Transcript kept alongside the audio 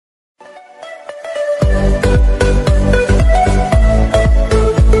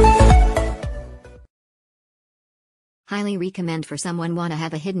Highly recommend for someone wanna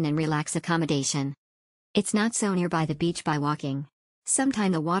have a hidden and relax accommodation. It's not so nearby the beach by walking.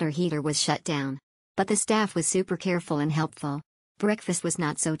 Sometime the water heater was shut down. But the staff was super careful and helpful. Breakfast was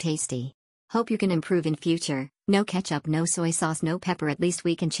not so tasty. Hope you can improve in future. No ketchup, no soy sauce, no pepper. At least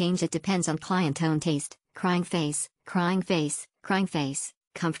we can change. It depends on client own taste. Crying face, crying face, crying face.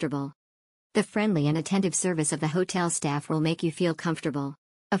 Comfortable. The friendly and attentive service of the hotel staff will make you feel comfortable.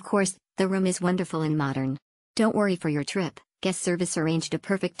 Of course, the room is wonderful and modern. Don't worry for your trip. Guest service arranged a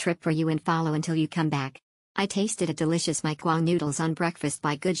perfect trip for you and follow until you come back. I tasted a delicious Mai Kwang noodles on breakfast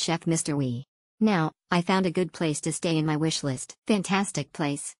by good chef Mr. Wee. Now, I found a good place to stay in my wish list. Fantastic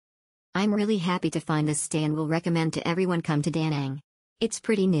place. I'm really happy to find this stay and will recommend to everyone come to Da Nang. It's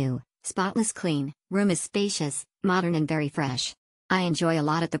pretty new, spotless clean, room is spacious, modern and very fresh. I enjoy a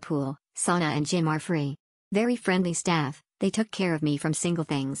lot at the pool, sauna and gym are free. Very friendly staff, they took care of me from single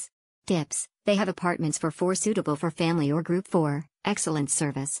things. Tips, they have apartments for 4 suitable for family or group 4, excellent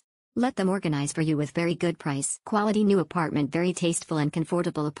service. Let them organize for you with very good price. Quality new apartment, very tasteful and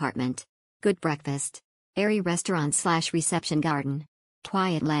comfortable apartment. Good breakfast. Airy restaurant/reception garden.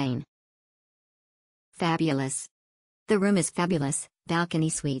 Quiet lane. Fabulous. The room is fabulous, balcony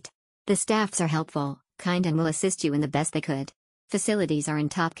suite. The staffs are helpful, kind and will assist you in the best they could. Facilities are in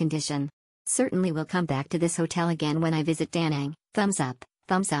top condition. Certainly will come back to this hotel again when I visit Da Nang. Thumbs up,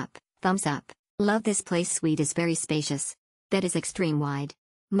 thumbs up, thumbs up. Love this place. Suite is very spacious. Bed is extreme wide.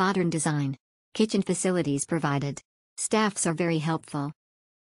 Modern design. Kitchen facilities provided. Staffs are very helpful.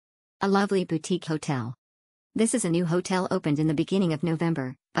 A lovely boutique hotel. This is a new hotel opened in the beginning of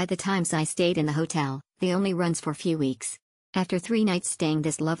November. By the times I stayed in the hotel, they only runs for few weeks. After 3 nights staying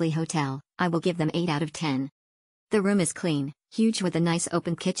this lovely hotel, I will give them 8 out of 10. The room is clean, huge with a nice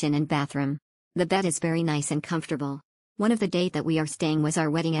open kitchen and bathroom. The bed is very nice and comfortable. One of the date that we are staying was our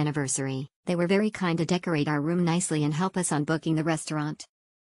wedding anniversary. They were very kind to decorate our room nicely and help us on booking the restaurant.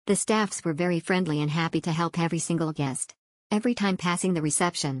 The staffs were very friendly and happy to help every single guest. Every time passing the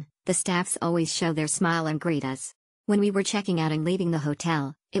reception, the staffs always show their smile and greet us. When we were checking out and leaving the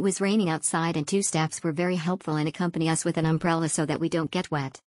hotel, it was raining outside and 2 staffs were very helpful and accompany us with an umbrella so that we don't get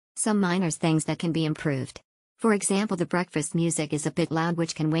wet. Some minor things that can be improved. For example, the breakfast music is a bit loud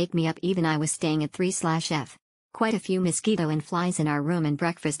which can wake me up. Even I was staying at 3/F. Quite a few mosquito and flies in our room and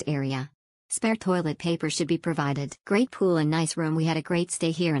breakfast area. Spare toilet paper should be provided. Great pool and nice room. We had a great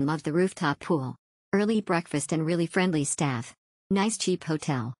stay here and loved the rooftop pool. Early breakfast and really friendly staff. Nice cheap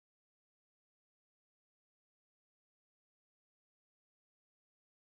hotel.